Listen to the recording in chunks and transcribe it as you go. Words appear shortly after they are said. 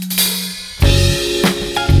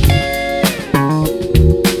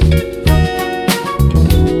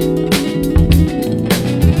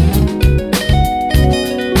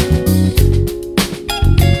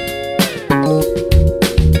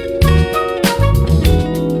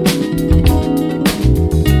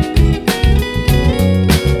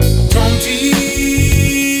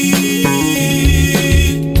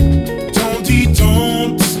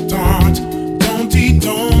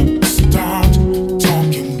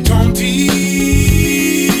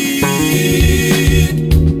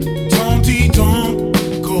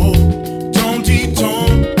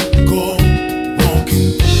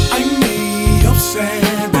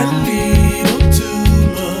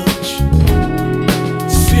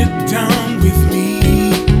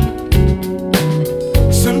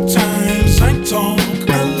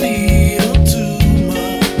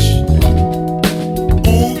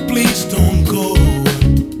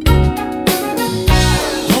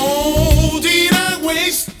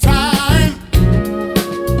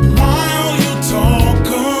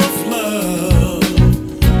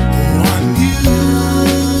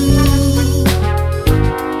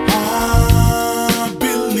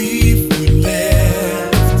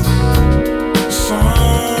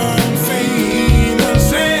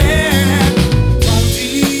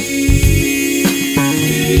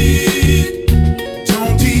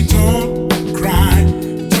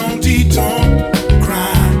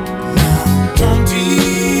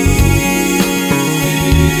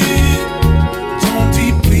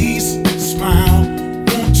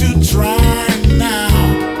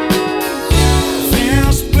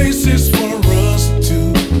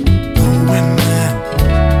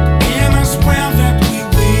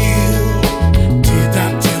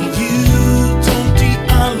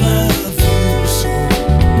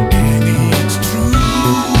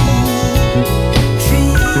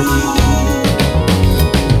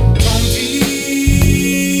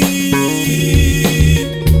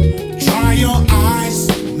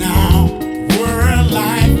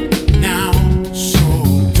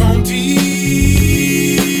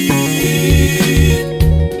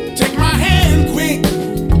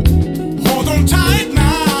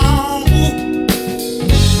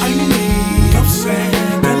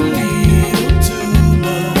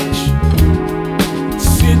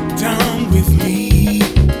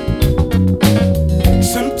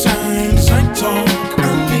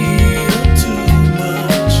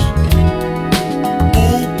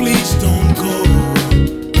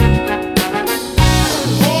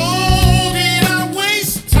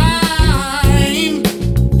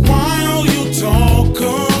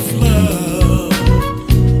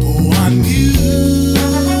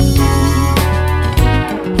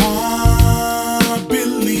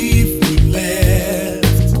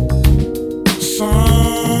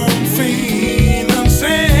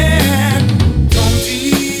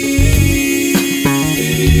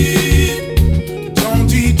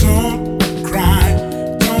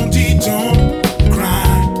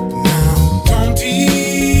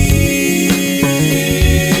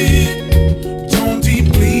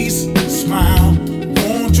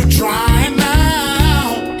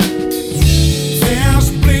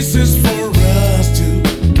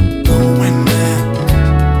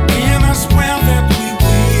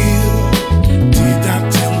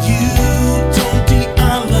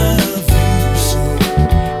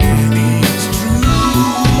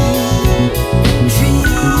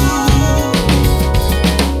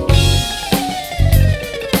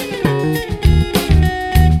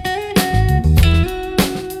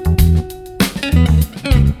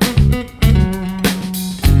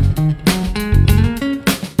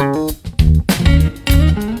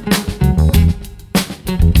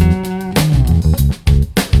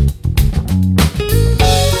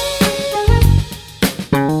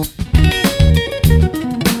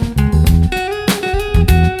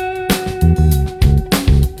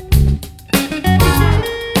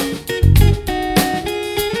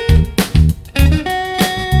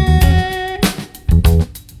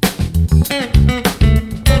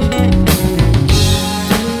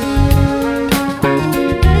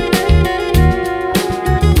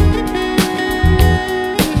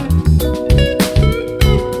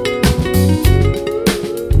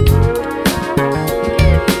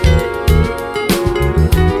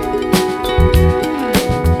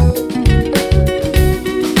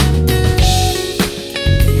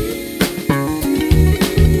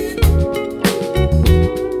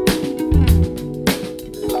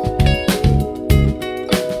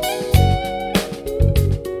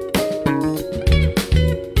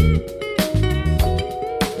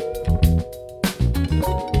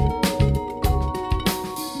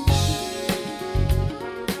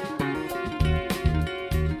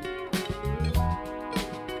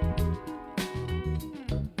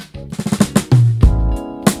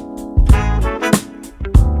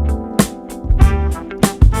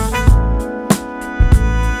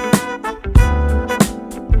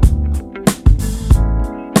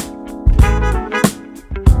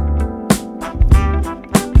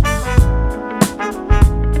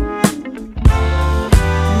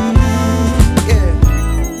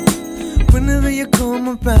come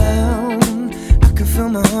around, I can feel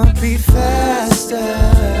my heart beat faster.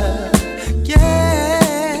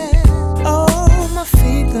 Yeah. Oh, my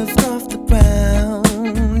feet lift off the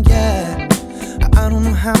ground. Yeah. I don't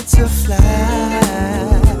know how to fly.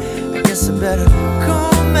 I guess I better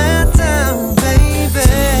calm it down, baby.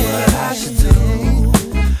 Tell me what I should do.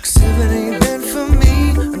 'Cause if it ain't been for me,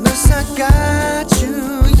 unless I got you,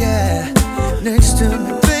 yeah, next to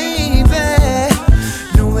me, baby.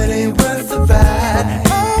 No, it ain't worth the ride.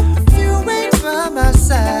 Oh, if you ain't by my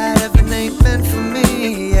side, if it ain't meant for me,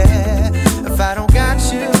 yeah. If I don't got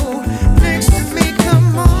you next to me, come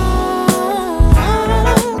on.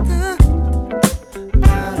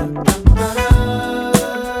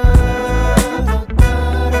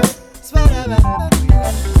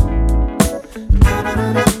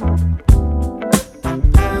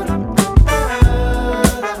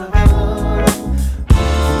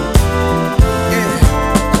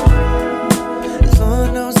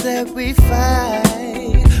 We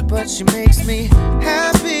fight, but she makes me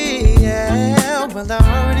happy, yeah. Well, I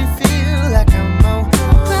already feel like I'm on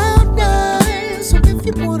cloud nine. So if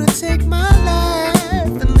you wanna take my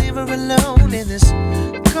life and leave her alone in this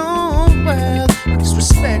cold world, just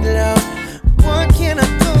respect love. What can I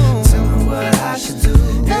do? Tell me what I should do,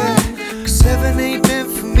 yeah. 'Cause heaven ain't meant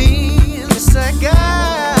for me unless I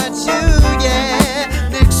got you, yeah,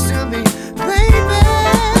 next to me, baby.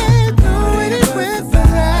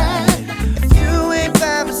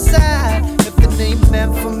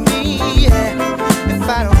 Meant for me, yeah. If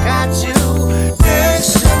I don't got you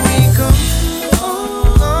next to me, come on,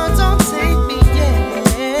 Lord, don't take me, yeah.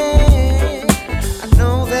 I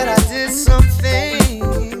know that I did some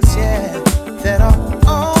things, yeah, that I'll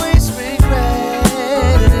always regret.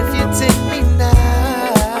 And if you take me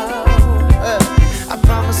now, I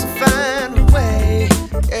promise I'll find a way,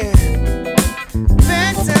 yeah.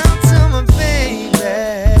 Back down to my baby.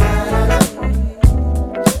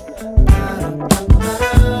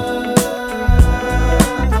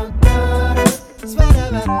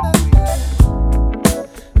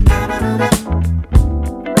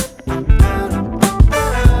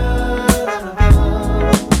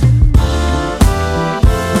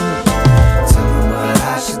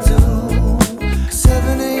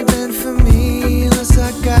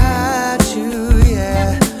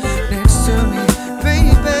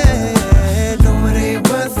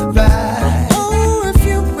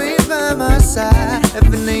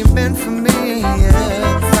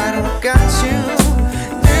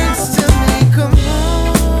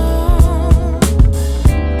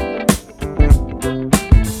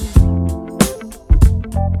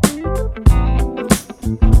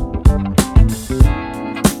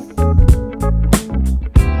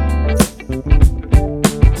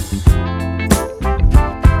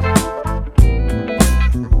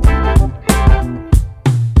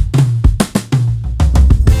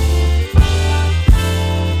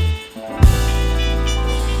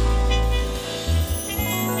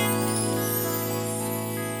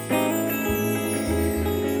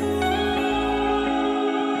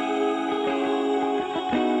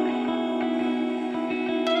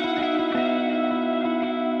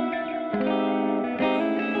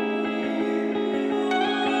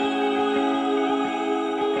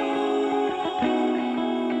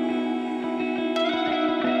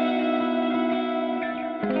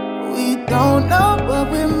 Don't know what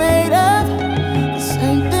we're made of. The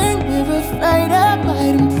same thing we're afraid of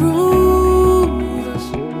might improve us.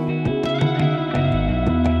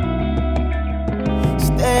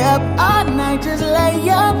 Stay up all night, just lay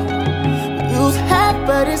up. Use half,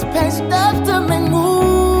 but it's pain stuff to make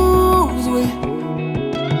moves with.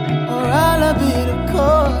 Or all of it, of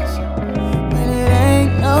course. But it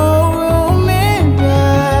ain't no room in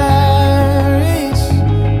Paris.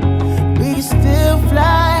 We can still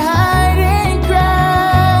fly.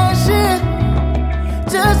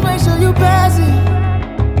 Just make sure you pass it.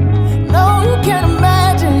 No, you can't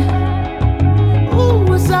imagine.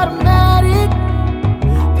 Ooh, it's automatic.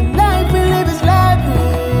 The life we live is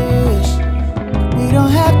lavish. We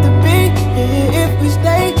don't have to be here if we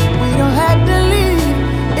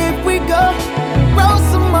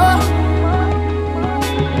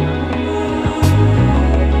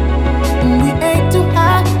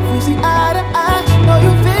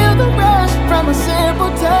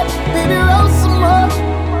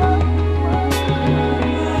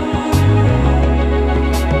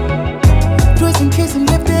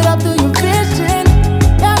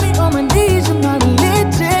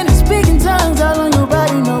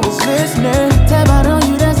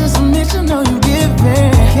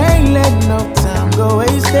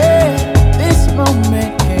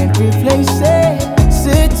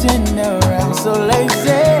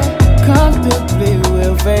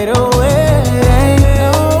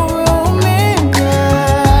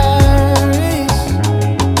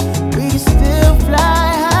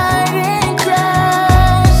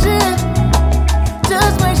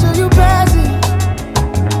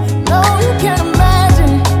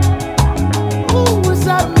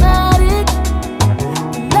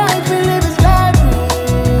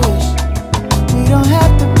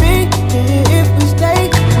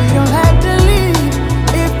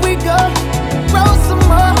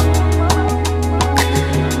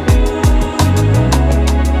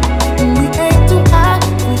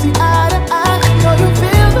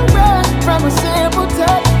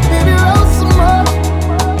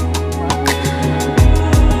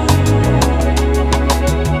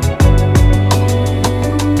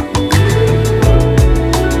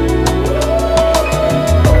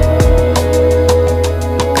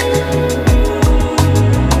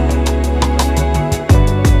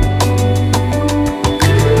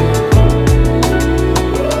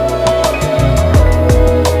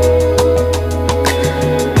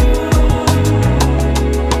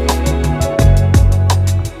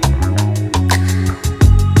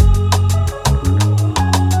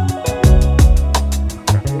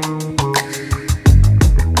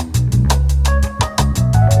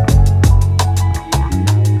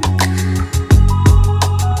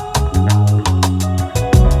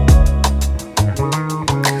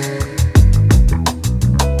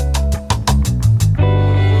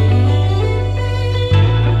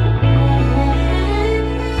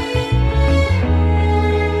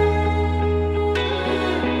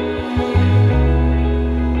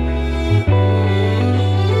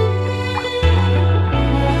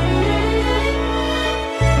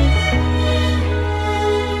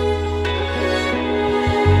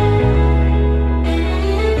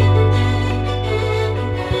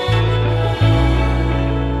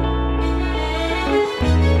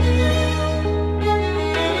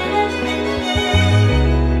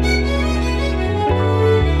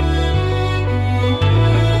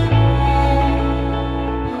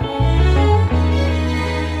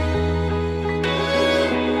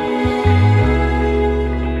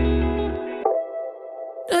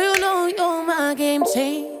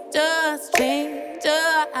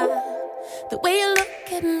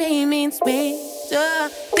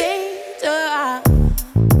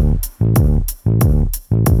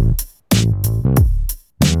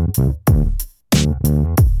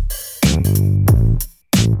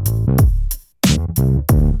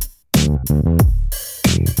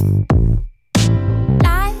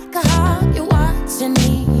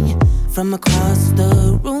from across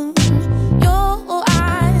the room. Your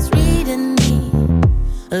eyes reading me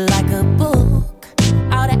like a book.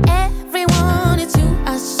 Out of everyone, it's you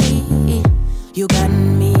I see. You got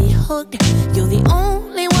me hooked. You're the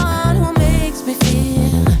only one who makes me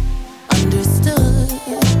feel understood.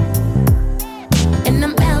 And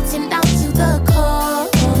I'm melting down to the core.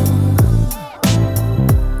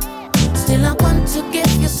 Still I want to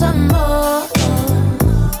give you some more.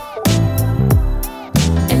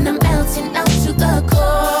 And I'm melting down to the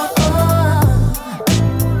core.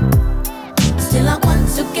 Still I want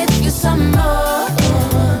to give you some more.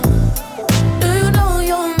 Do you know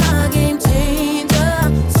you're my game changer,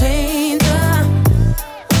 changer?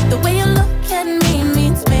 The way you look at me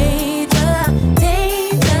means major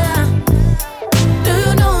danger. Do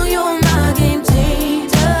you know you're my game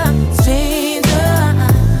changer, changer?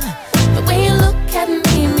 The way you look at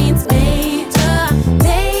me means major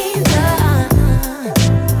danger,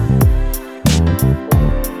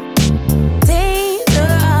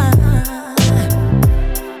 danger.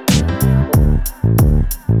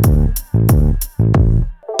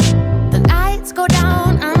 The lights go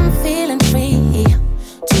down, I'm feeling free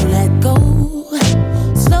to let go.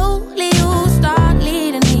 Slowly you start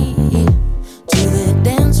leading me to the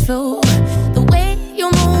dance floor. The way you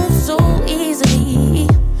move so easily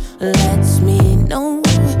lets me know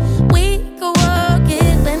we could work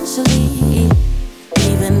eventually,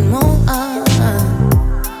 even more.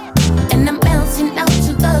 And I'm melting down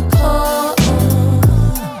to the core.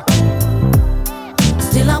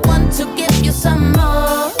 Still I want to give you some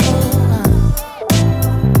more.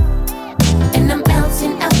 And I'm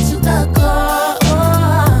melting down to the core.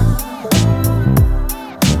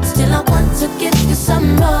 Still I want to give you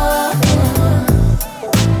some more.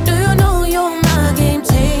 Do you know you're my game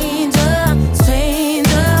changer,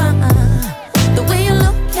 stranger? The way you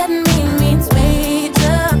look at me means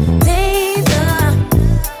major danger.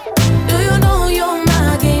 Do you know you're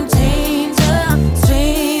my game changer,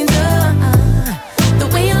 stranger? The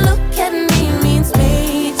way you look at me means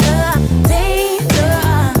major danger.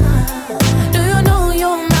 Do you know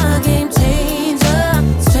you're my game changer,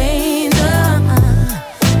 stranger?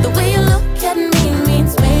 The way you look at me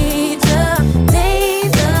means major danger.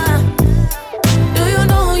 Do you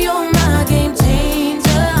know you're my game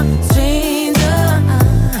changer, stranger?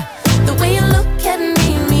 The way you look at me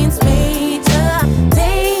means major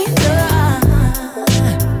danger,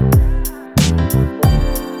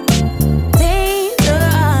 danger,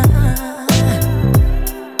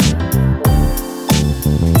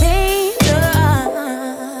 danger.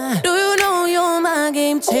 Do you know you're my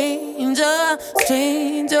game changer,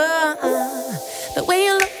 stranger? The way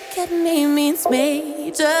you look at me means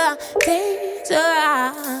major danger.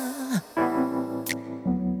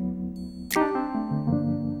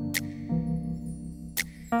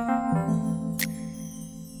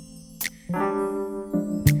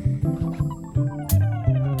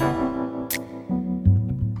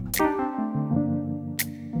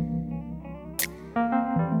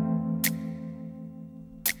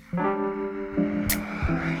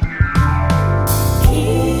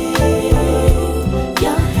 Keep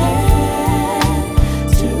your head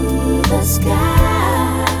to the sky.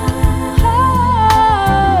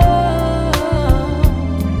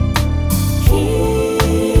 Keep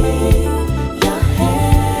your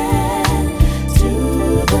head to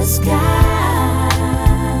the sky.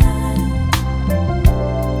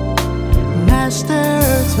 Master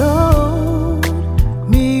told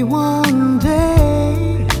me one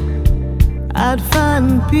day I'd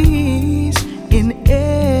find peace in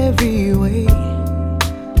every way,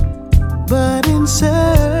 but in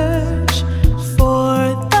search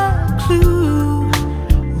for the clue,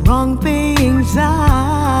 wrong things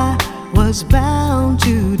I was bound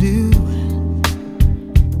to do.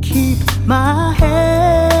 Keep my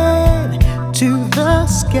head to the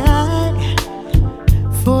sky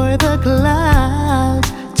for the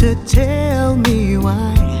clouds to tell me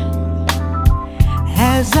why.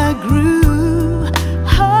 As I grew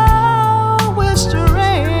always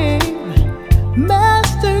rain,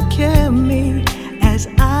 Master kept me as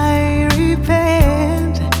I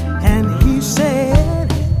repent, and he said,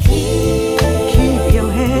 keep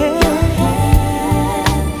your head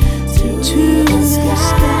to the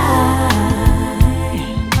sky.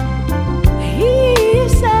 He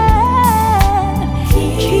said,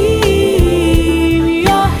 keep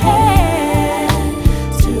your head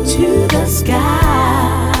to the sky.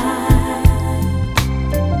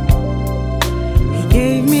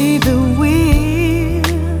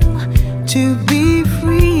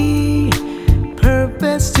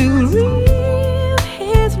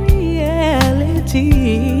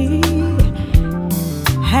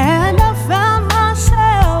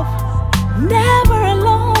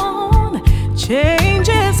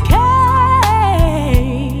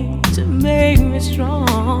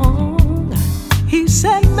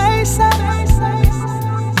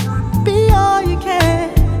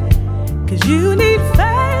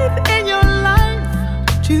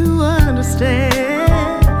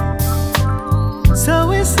 understand. So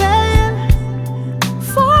we're saying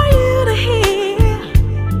for you to hear,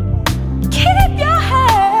 keep your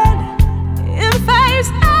head in faith's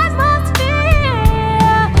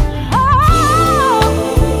atmosphere. Oh,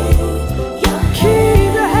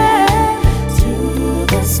 keep your head to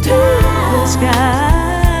the sky.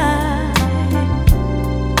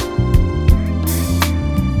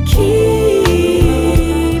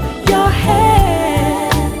 Keep your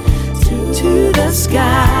head to the sky.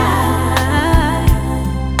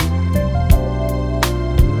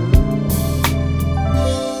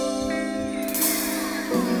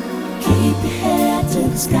 Keep your head to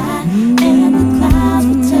the sky, and the clouds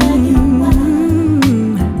will tell you why.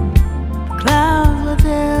 The clouds will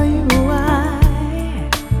tell you why.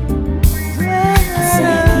 I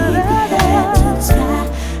say keep your head to the sky,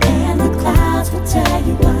 and the clouds will tell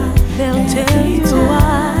you why. They'll tell you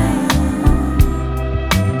why.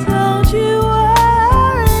 Don't you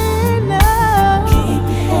worry now. Keep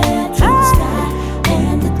your head to the sky,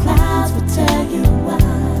 and the clouds will tell you why.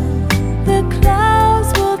 The clouds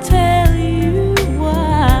will tell you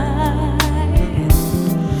why.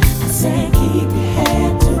 I say keep your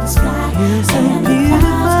head to the sky, and the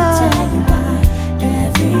clouds will tell you why.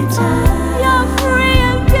 Every time you're free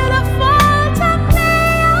and beautiful to me.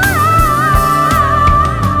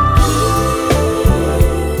 Keep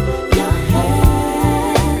your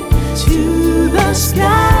head to the sky,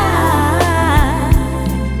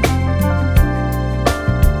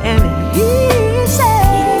 and he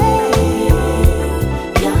said,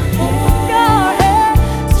 keep your head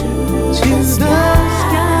to the sky.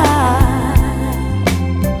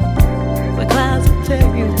 The clouds will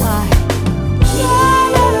tell you why.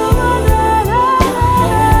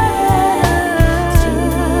 To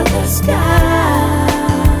the sky,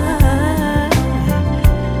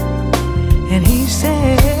 and he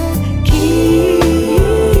said,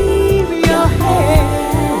 keep your head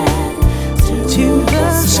to the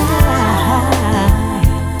sky.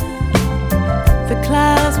 The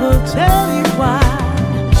clouds will tell you why.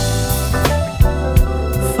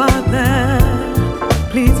 Father,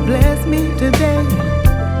 please bless me today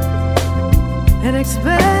and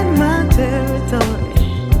expand my territory.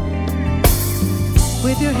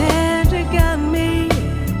 With your hand to guide me,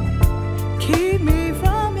 keep me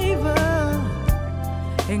from evil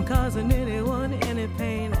and causing anyone any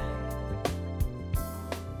pain.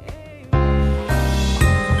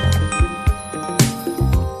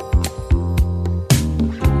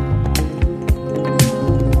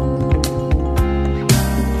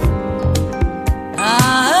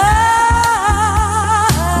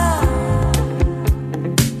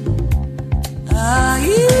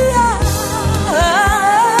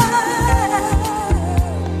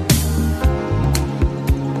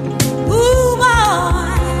 Ooh, boy.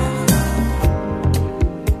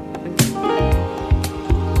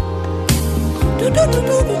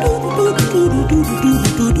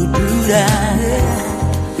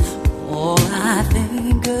 All I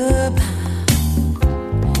think about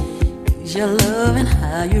is your love and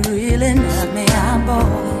how you really knock me out, boy.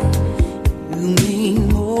 You mean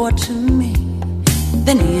more to me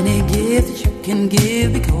than any gift that you can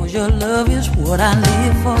give, because your love is what I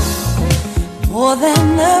live for. More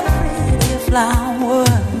than the pretty flower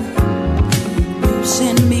you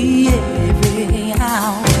send me every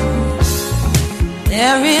hour.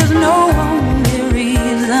 There is no only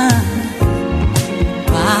reason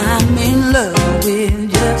why I'm in love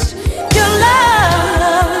with just your love,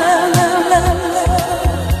 love, love, love, love.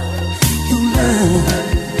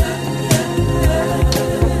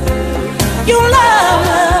 Your love, your love,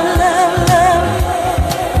 love, love, love.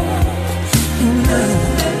 Your love.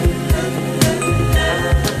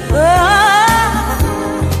 Oh,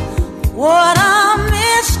 what a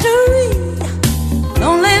mystery.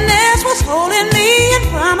 Loneliness was holding me and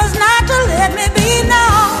promised not to let me be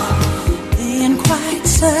known. Then quite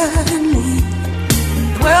suddenly,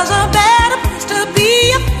 the world's a better place to be.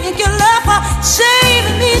 I thank your love for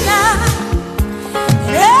saving me now.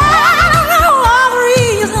 And I don't know all the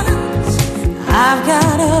reasons I've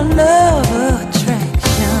got a love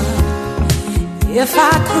attraction. If I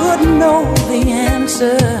could know the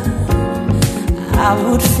answer, I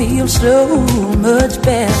would feel so much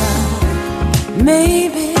better.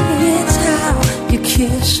 Maybe it's how you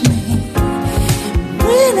kiss me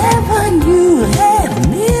whenever you have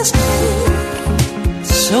missed me.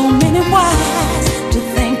 So many whys to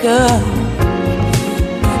think of.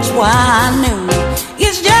 That's why I knew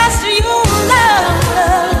it's just your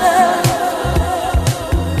love,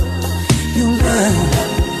 your love,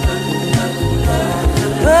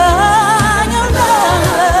 oh, your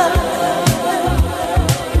love.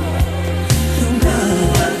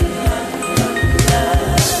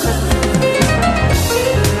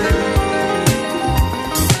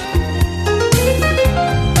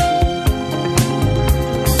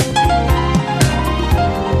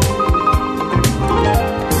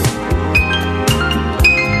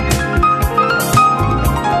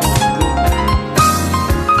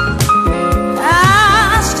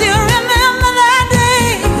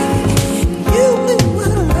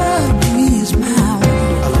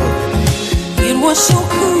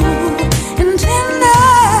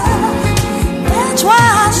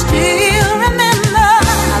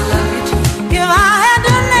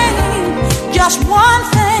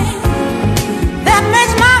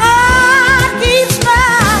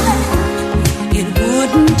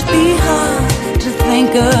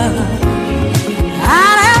 girl.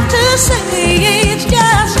 I'd have to say it's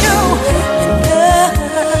just your love,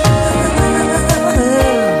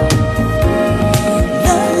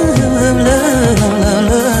 love, love, love,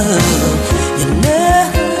 love.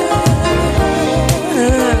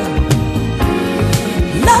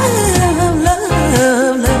 Your love, love, love,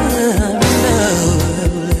 love, love,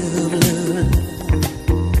 love.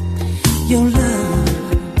 Your love.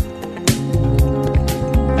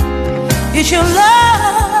 It's your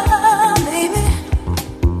love, baby.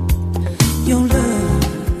 Your love.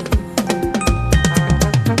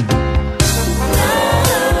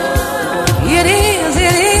 It is, it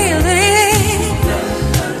is, it is.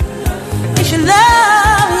 It's your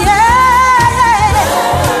love, yeah.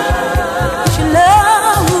 It's your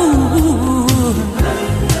love.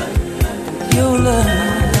 Your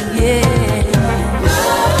love, yeah.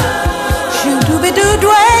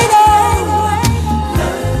 Shoo-doo-be-doo-dway.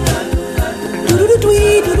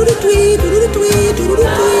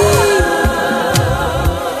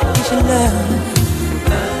 It's your love.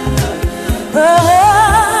 Oh,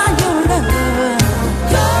 your love.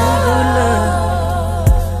 Your love.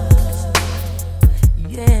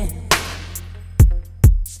 Yeah.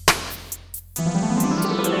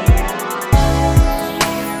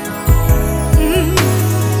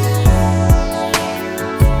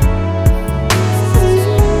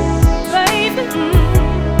 Baby.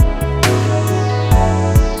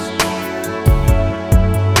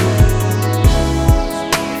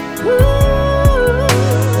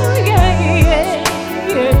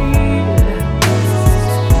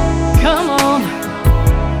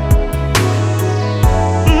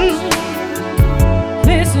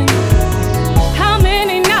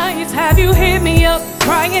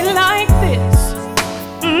 Crying like this.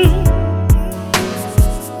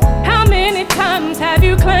 How many times have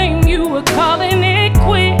you claimed you were calling it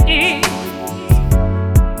quits?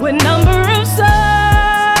 What number of signs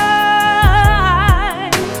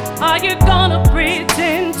are you gonna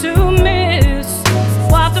pretend to miss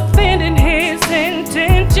while defending his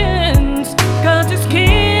intentions? 'Cause it's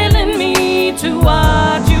killing me to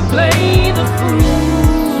watch you play the fool.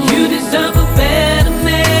 You deserve a better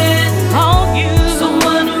man. All you.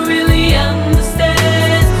 Someone who really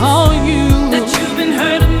understands. All you. That you've been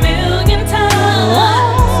hurt a million times.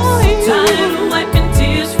 Oh, tired of wiping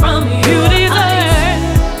tears from your eyes.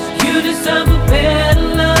 You deserve a better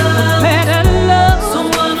love. A better love.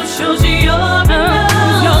 Someone who shows you you're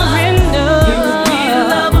enough. You're enough. You could be a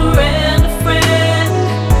lover and a friend.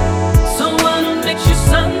 Someone who makes your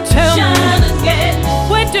sunshine again.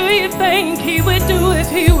 What do you think he would do if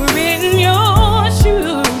he were in your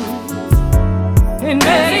shoes? And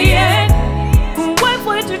better yet, what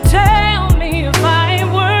would you tell me if I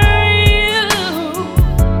were you?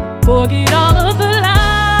 Forget all of the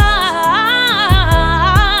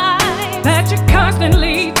lies that you're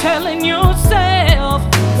constantly telling yourself,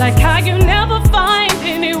 like how you never find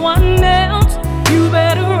anyone else. You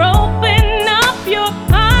better open up your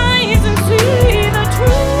eyes and see the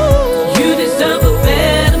truth. You deserve a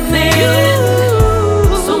better man.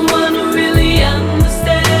 Someone who really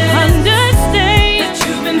understands. That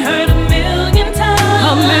you've been hurt a million times.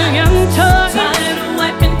 A million times. Tired of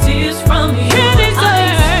wiping tears from your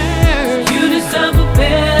eyes. You deserve a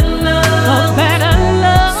better love. A better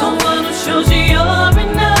love. Someone who shows you you're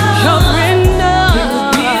enough. You're enough. You could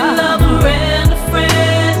be a lover and a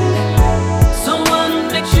friend. Someone who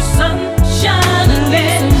makes your sunshine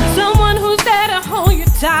again. Someone who's there to hold you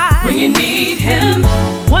tight when you need him.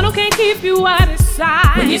 One who can keep you out of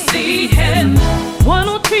sight when you see him. One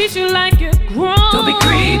who treats you like you're grown. Don't be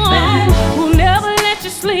creeping. Who'll never let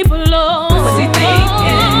you sleep alone. What's he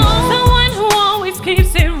thinking? Someone who always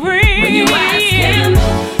keeps it real when you ask him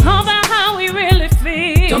about how we really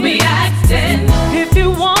feel. Don't be acting. If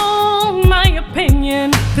you want my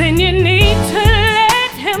opinion, then you need to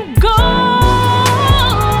let him go.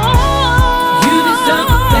 You deserve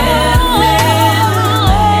a better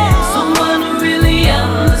man. Someone who really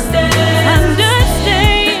understands.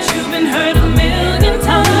 That you've been hurt a million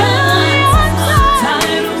times.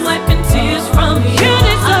 Tired of wiping tears from your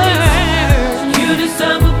eyes. You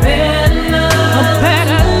deserve a better love. A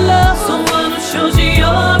better love. Someone who shows you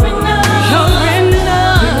you're enough. You're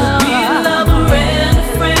enough. You could be a lover and a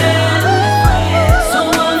friend.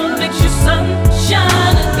 Someone who makes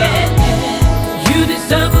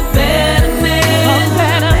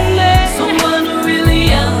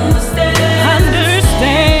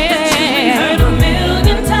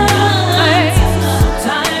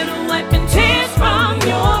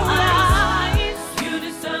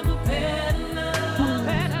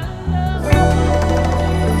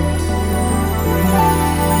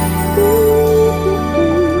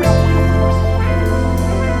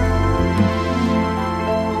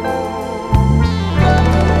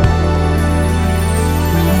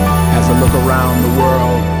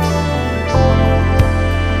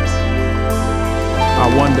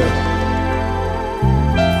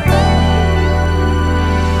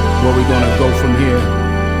go from here?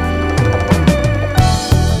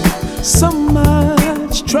 So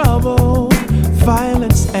much trouble,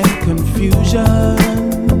 violence and confusion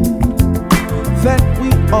that we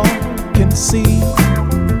all can see.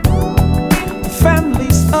 The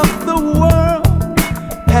families of the world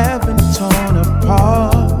have been torn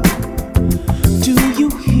apart. Do you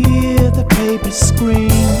hear the baby scream?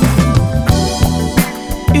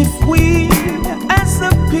 If we as a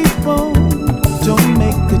people don't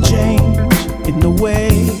make a change in the way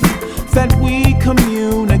that we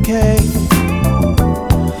communicate,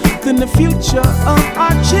 then the future of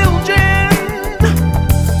our children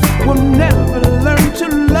will never learn to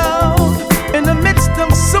love in the midst of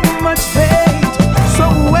so much hate. So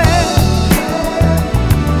where,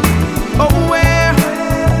 oh where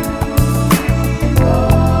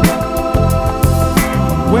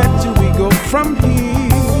do we go from here?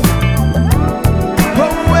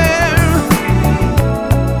 Oh where,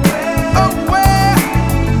 oh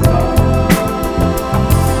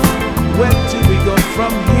where do we go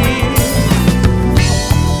from here?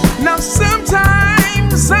 Now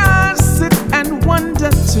sometimes I sit and wonder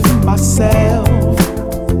to myself,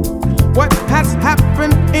 what has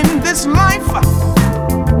happened in this life?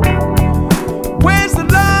 Where's the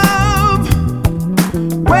love?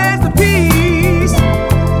 Where's the peace?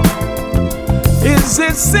 Is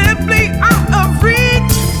it simply out of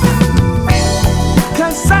reach?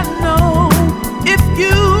 'Cause I know if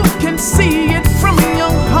you can see it from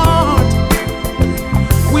your heart,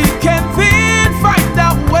 we can then find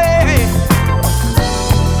our way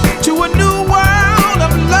to a new world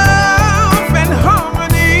of love and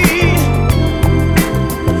harmony,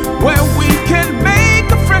 where we can make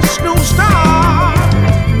a fresh new start.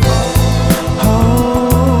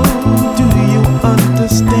 Oh, do you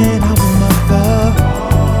understand how a mother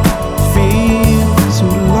feels who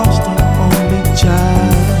lost her only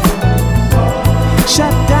child?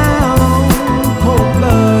 Shut down, cold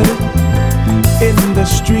blood in the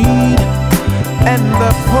street, and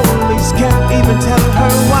the police can't even tell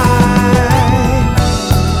her why.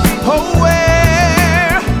 Oh,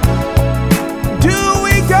 where do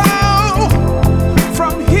we go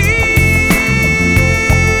from here?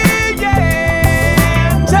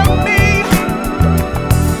 Yeah, tell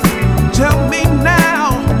me now.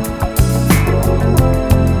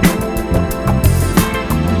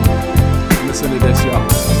 Listen to this, y'all.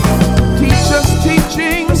 Teachers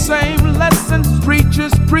teaching same lessons,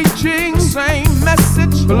 preachers preaching same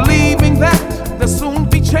message, believing that there'll soon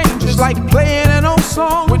be changes, like playing an old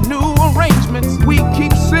song with new arrangements. We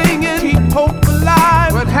keep singing, keep hope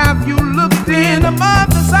alive, but have you looked in a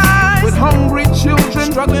mother's eyes with hungry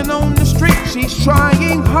children struggling on the street? She's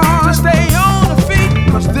trying hard to stay on her feet,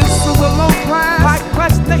 'cause this is a low class, high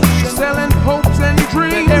class nation, selling hopes and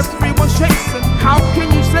dreams that everyone's chasing. How can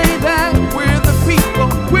you say that we're the people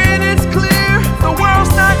when it's clear the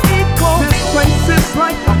world's not equal? This place is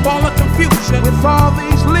like a ball of confusion with all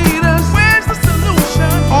these leaders. Where's the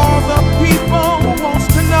solution? All the people who wants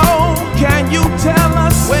to know, can you tell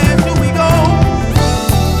us where do we go?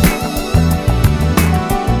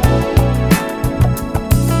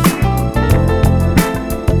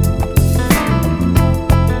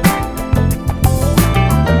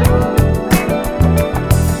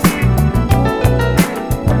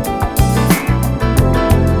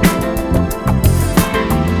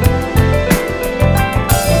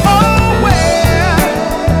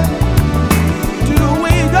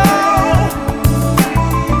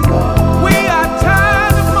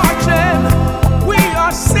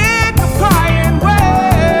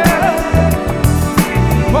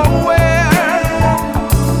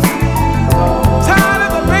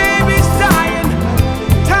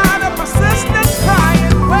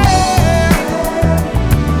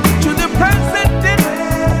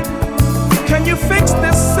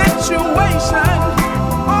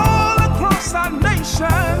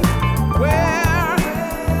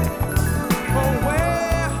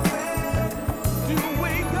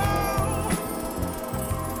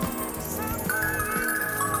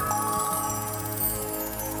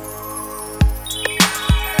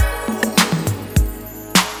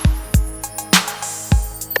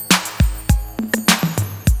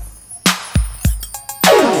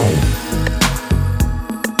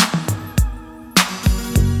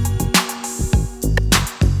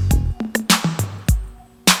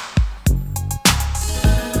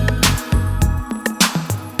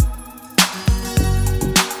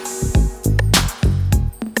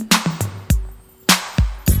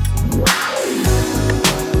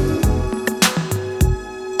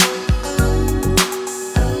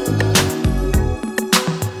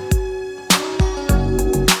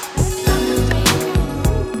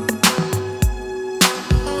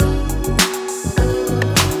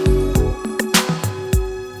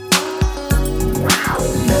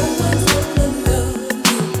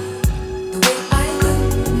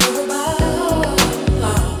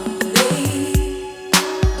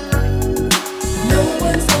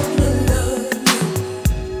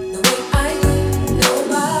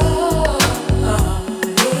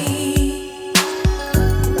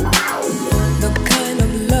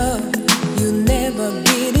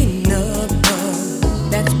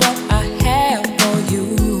 That's what I have for you.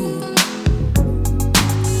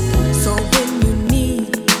 So when you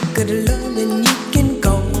need good loving, you can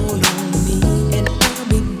call on me, and I'll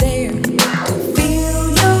be there to feel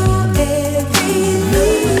your every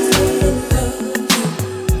need.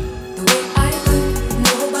 The way I do,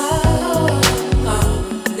 nobody.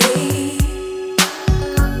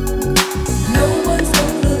 No one's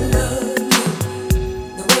gonna love you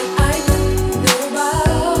the way I do, nobody.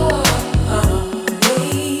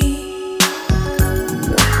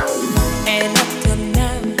 And up till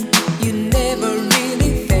now, you never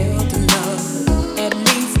really felt love, at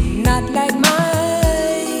least not like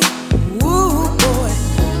mine. Ooh, boy,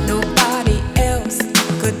 nobody else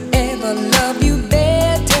could ever love you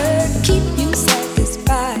better, keep you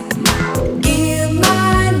satisfied. Give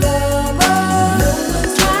my love a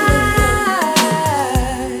try.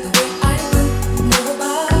 The way I do,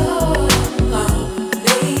 nobody.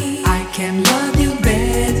 I can love you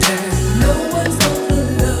better. No one's gonna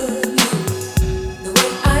love you the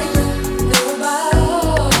way I do, nobody.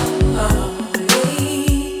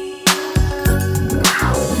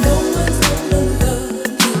 No one's gonna love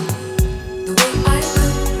you the way I do,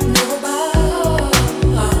 nobody.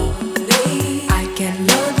 I can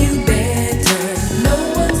love you better. No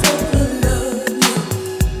one's gonna love you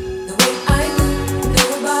the way I do,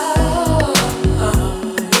 nobody.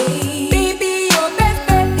 Baby, your best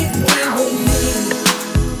bet is here with me.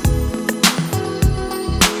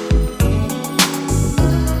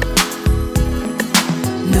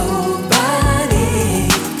 Nobody.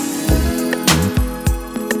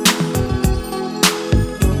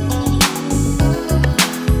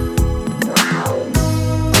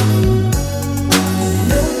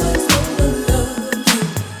 No one's gonna love you.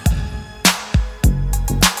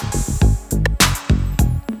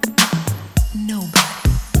 Nobody.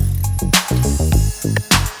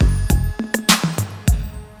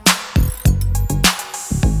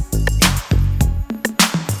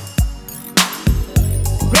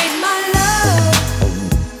 Rate my love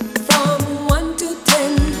from 1 to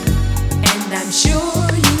 10, and I'm sure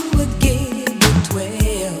you would give it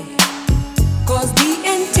 12. 'Cause the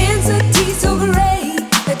intensity's so great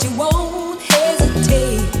that you won't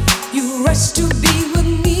hesitate. You rush to be with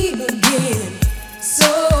me again. So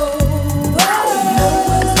no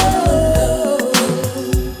one's gonna love you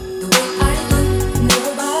the way I do,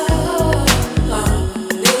 nobody.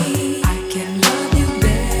 I can love you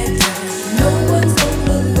better. No one's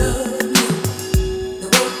gonna love you the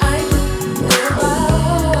way I do, nobody.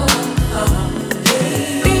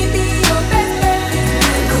 Baby, your best bet is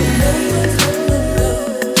no one's gonna love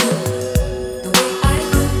you the way I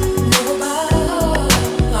do, nobody.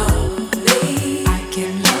 I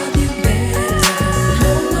can love you better.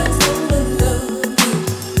 No one's gonna love you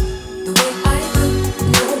the way I do,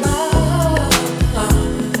 nobody.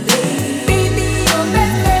 Baby, your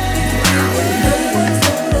best bet is no one's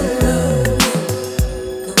gonna love you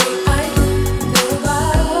the way I do,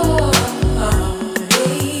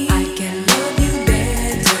 nobody. I can love you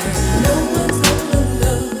better. No one's gonna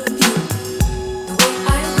love you the way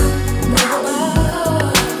I do,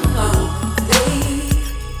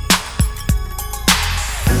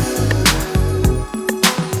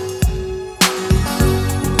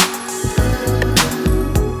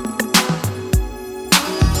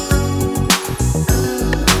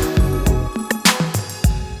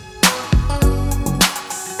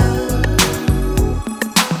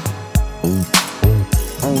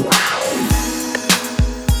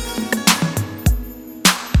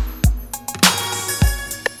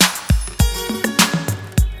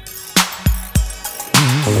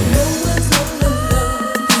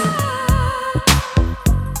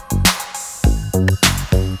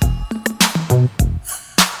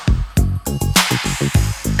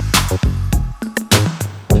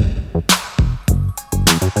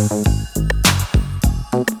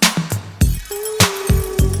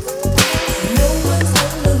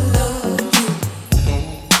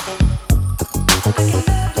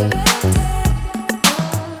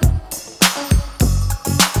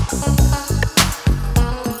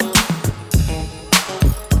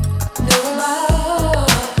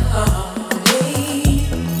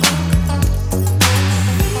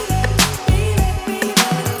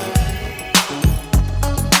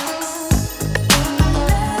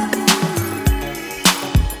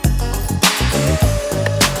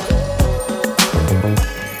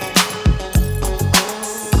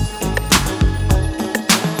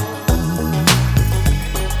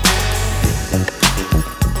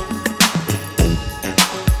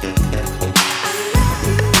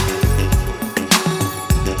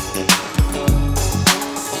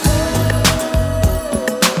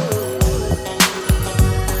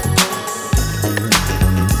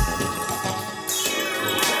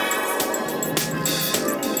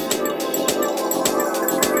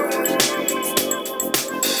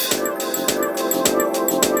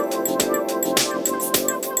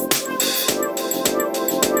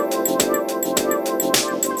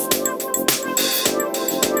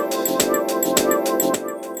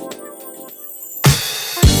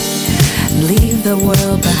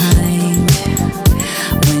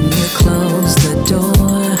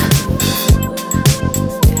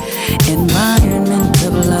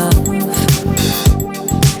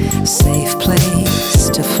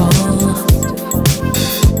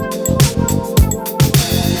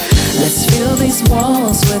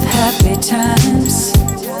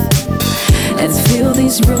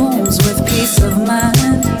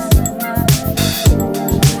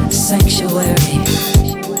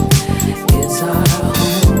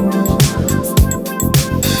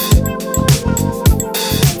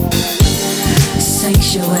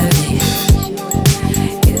 Sanctuary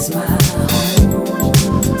is my home.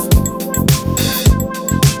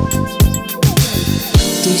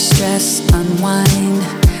 De-stress, unwind,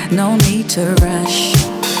 no need to rush.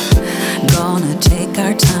 Gonna take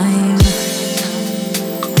our time.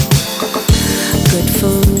 Good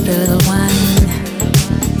food, a little wine.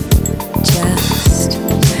 Just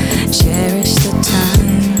cherish the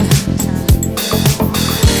time.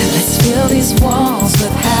 Let's fill these walls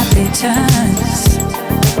with happy times.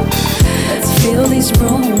 Let's fill these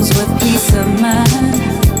rooms with peace of mind.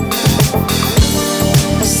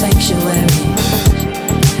 Sanctuary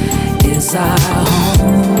is our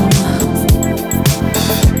home.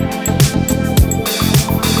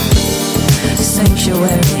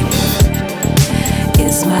 Sanctuary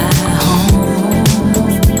is my home.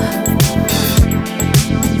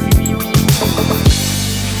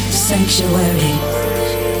 Sanctuary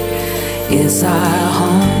is our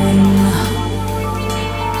home.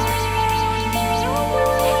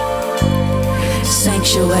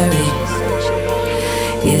 Sanctuary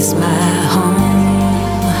is my home.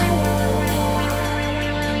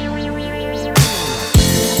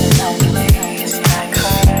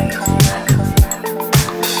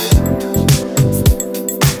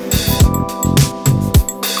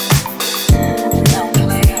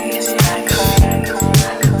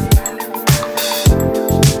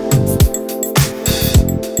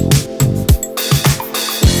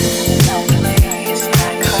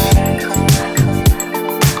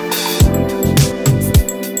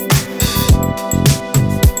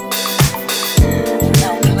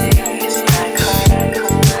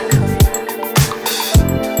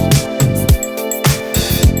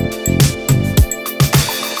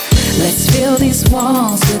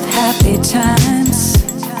 Walls with happy times.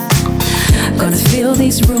 Gonna fill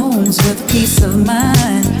these rooms with peace of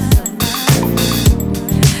mind.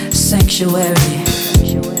 Sanctuary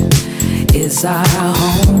is our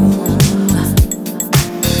home.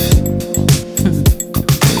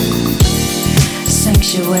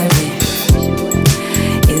 Sanctuary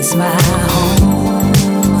is my home.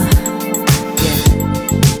 Yeah.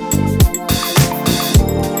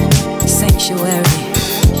 Sanctuary.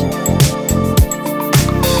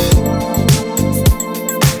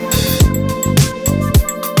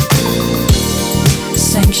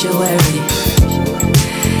 Sanctuary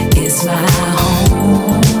is my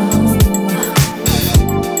home.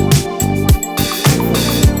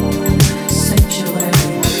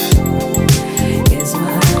 Sanctuary is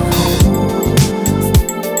my home.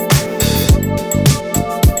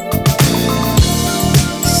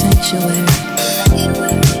 Sanctuary.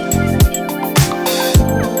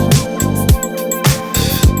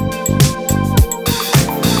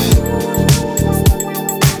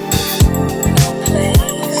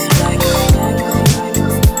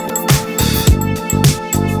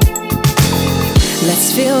 Let's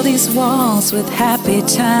fill these walls with happy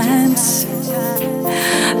times.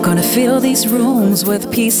 Gonna fill these rooms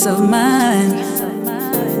with peace of mind.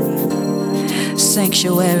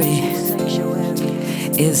 Sanctuary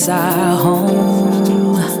is our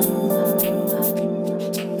home.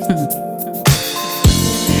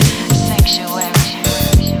 Sanctuary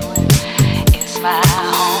is my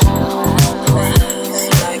home.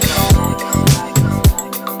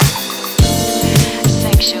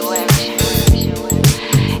 Sanctuary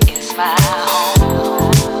is my home.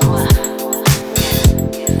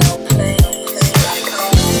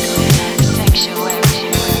 Sanctuary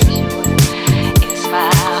is my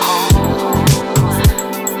home.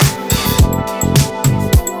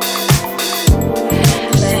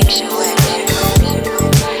 Sanctuary.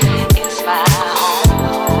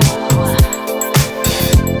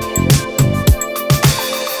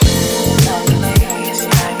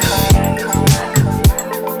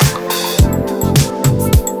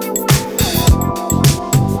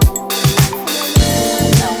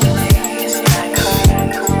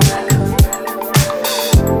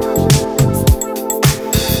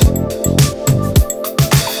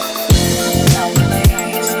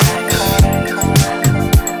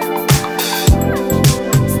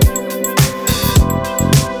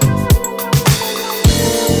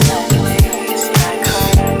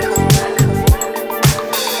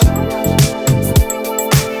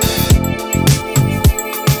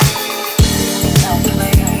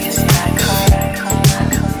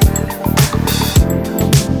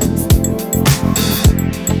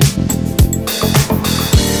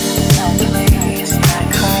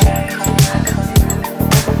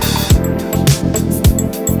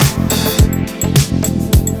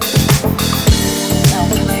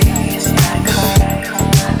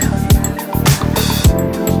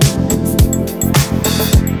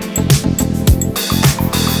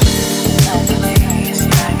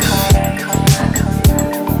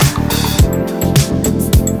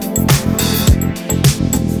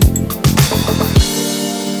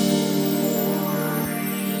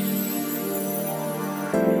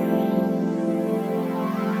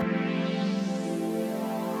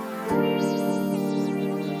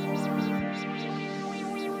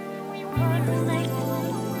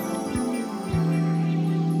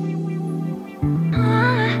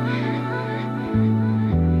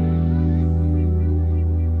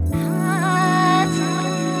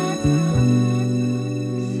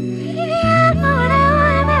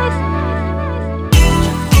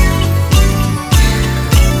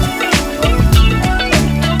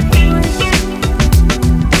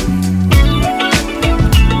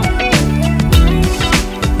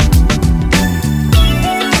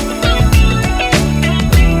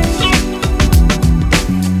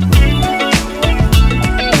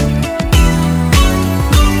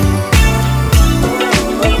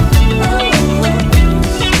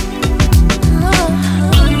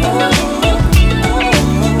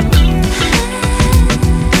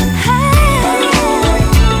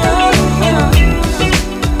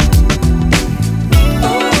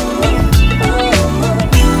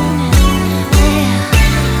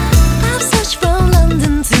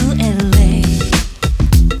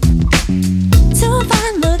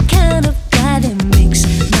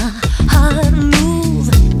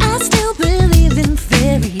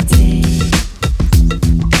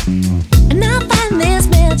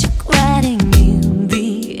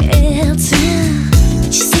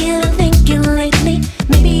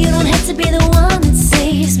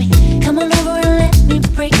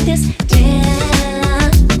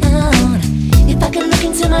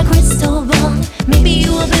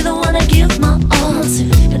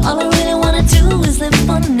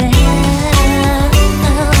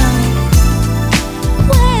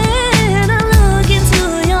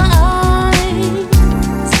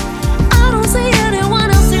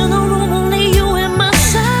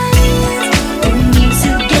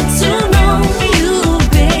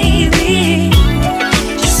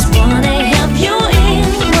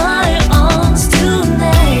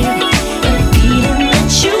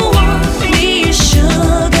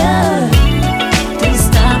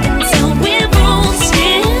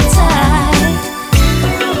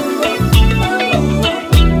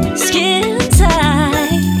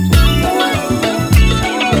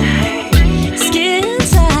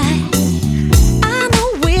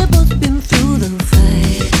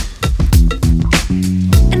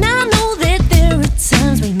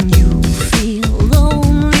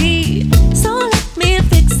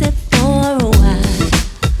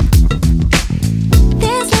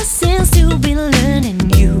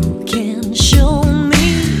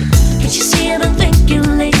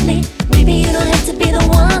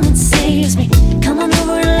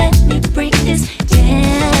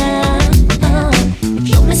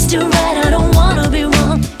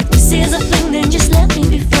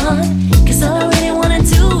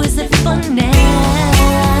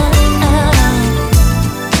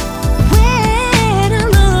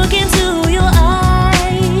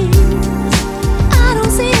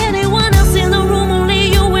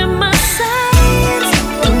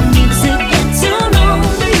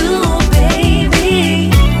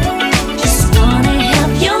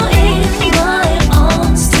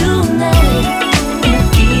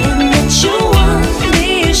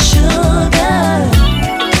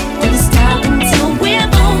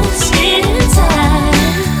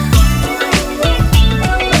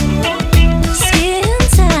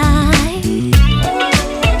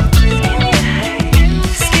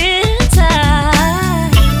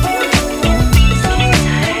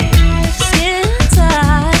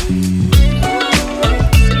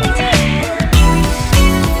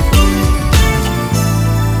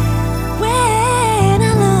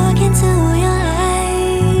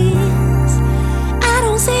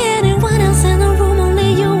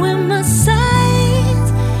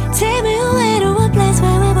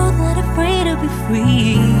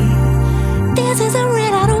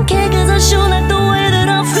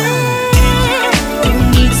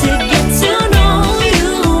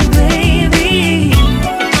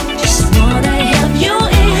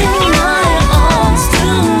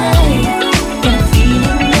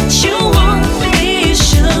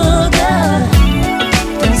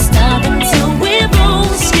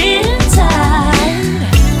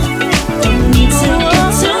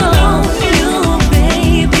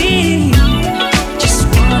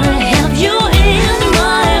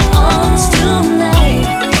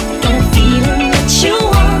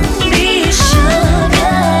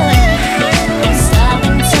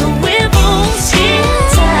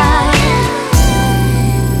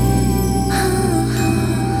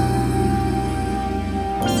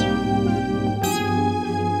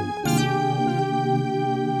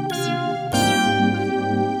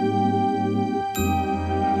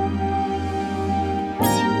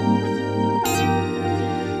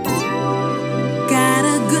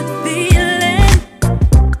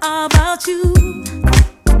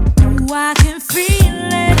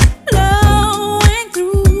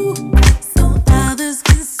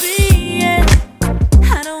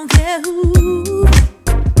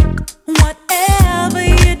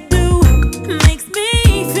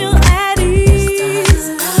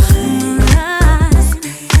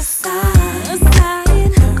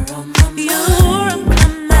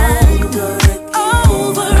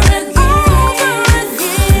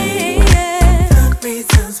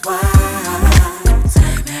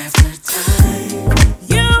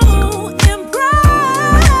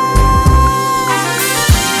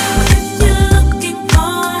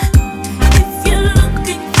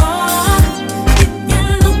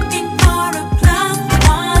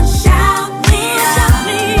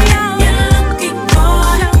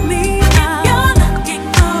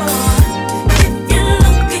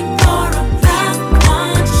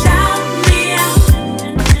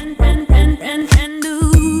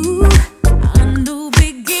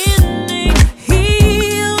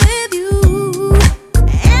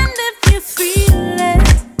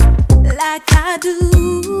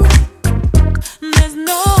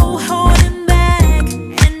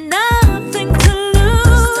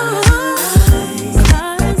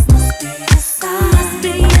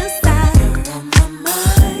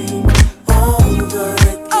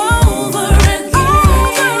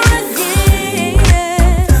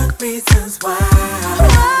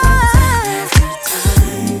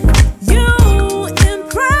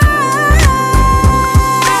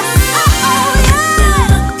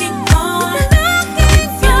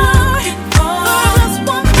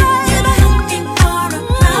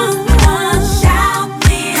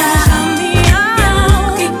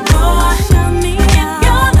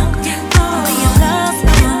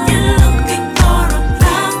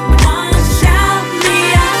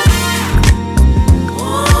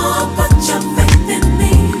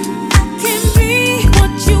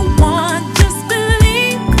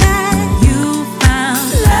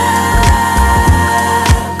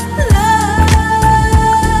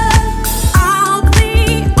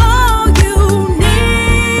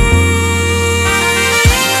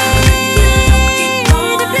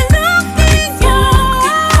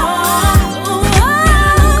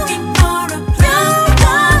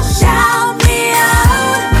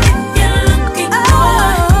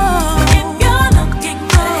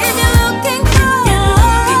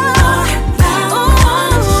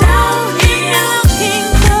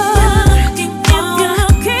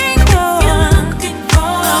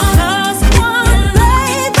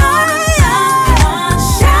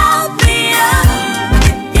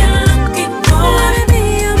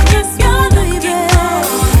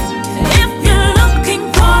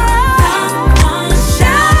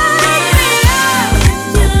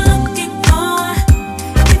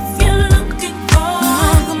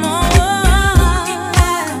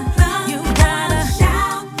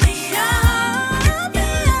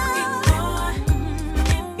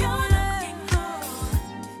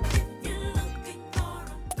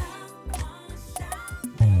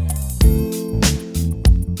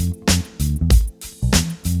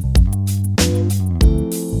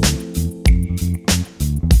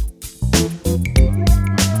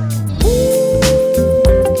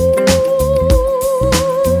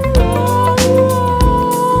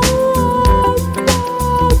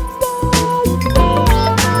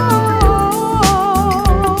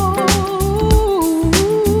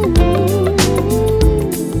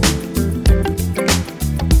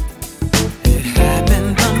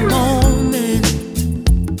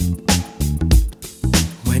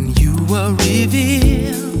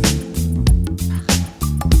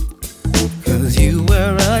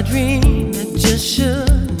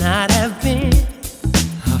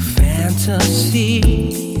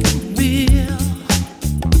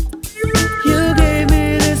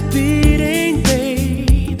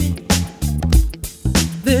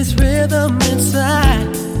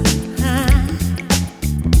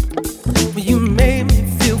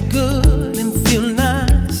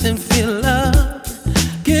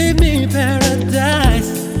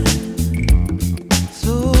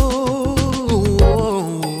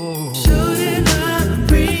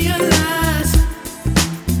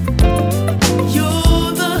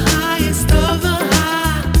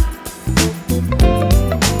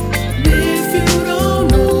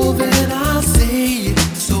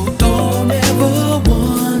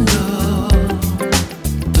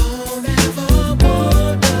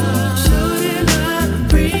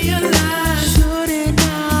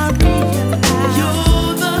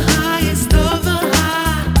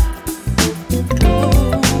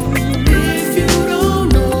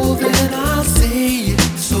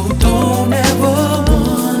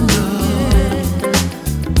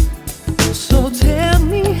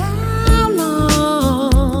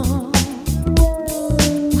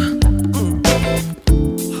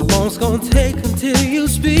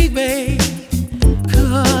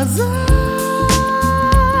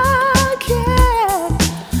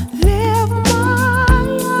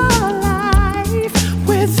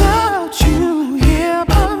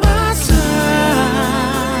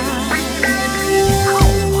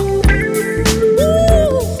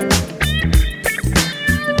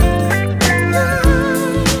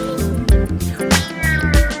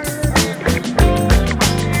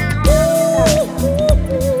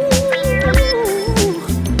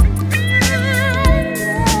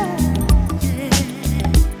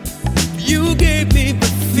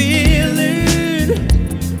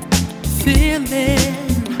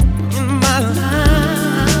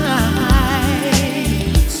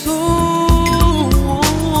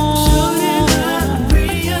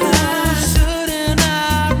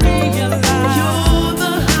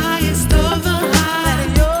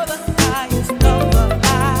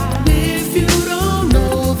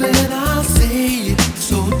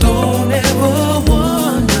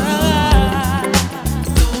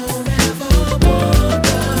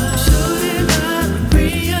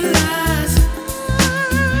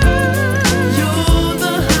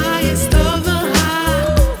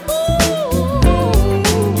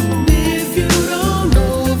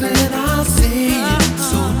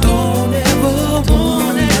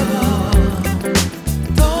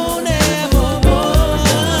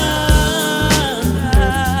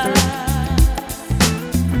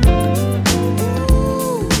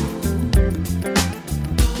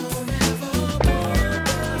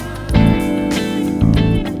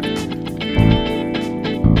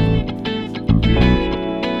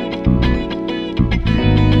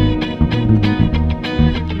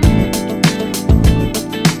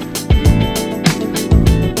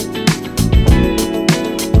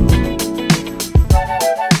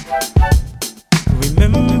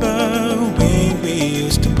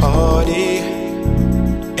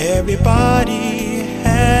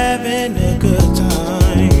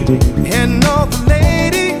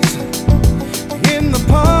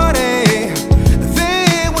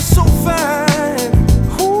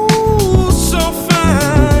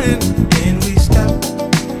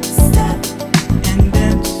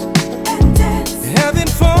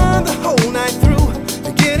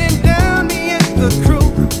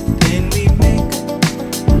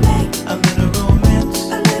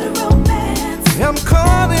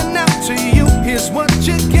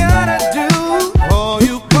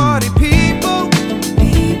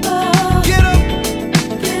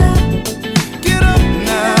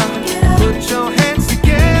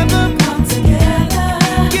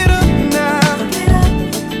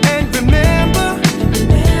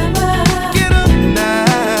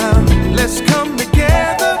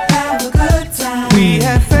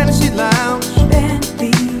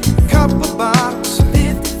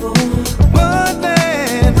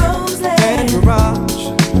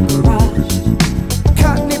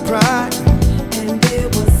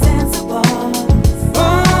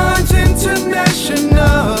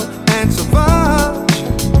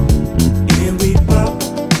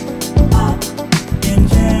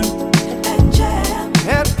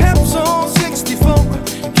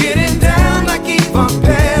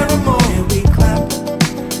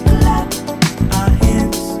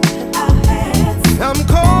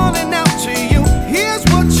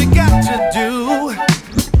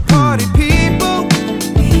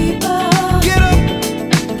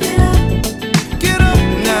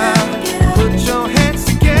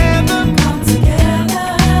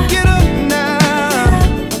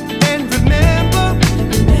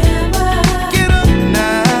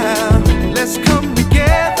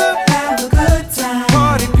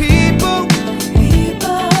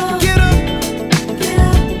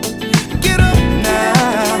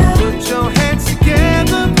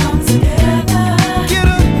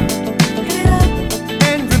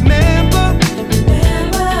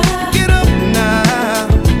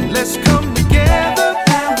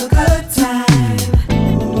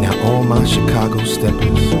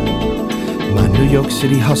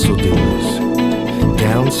 city hustle dealers,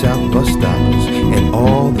 down south bus stoppers, and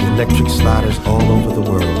all the electric sliders all over the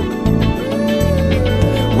world.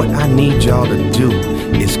 What I need y'all to do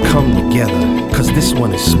is come together, cause this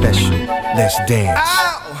one is special. Let's dance.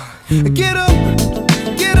 Ow! Get up,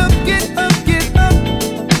 get up, get up, get up.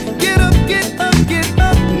 Get up, get up, get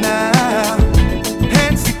up now.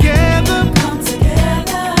 Hands together, come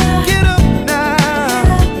together. Get up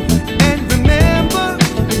now, and remember,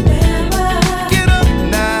 get up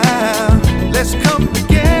now. Let's come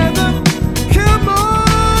together. Come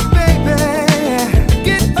on, baby.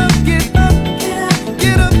 Get up, get up,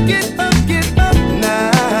 get up, get up, get up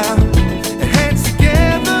now. Hands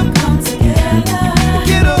together, come together.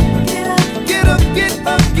 Get up, get up, get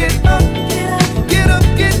up, get up, get up,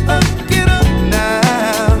 get up, get up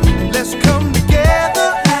now. Let's come together,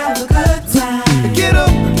 have a good time. Get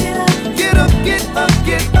up, get up, get up,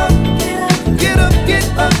 get up, get up, get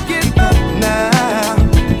up, get up now.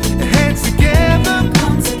 Hands together,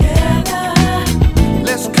 come together.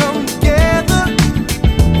 Let's come together.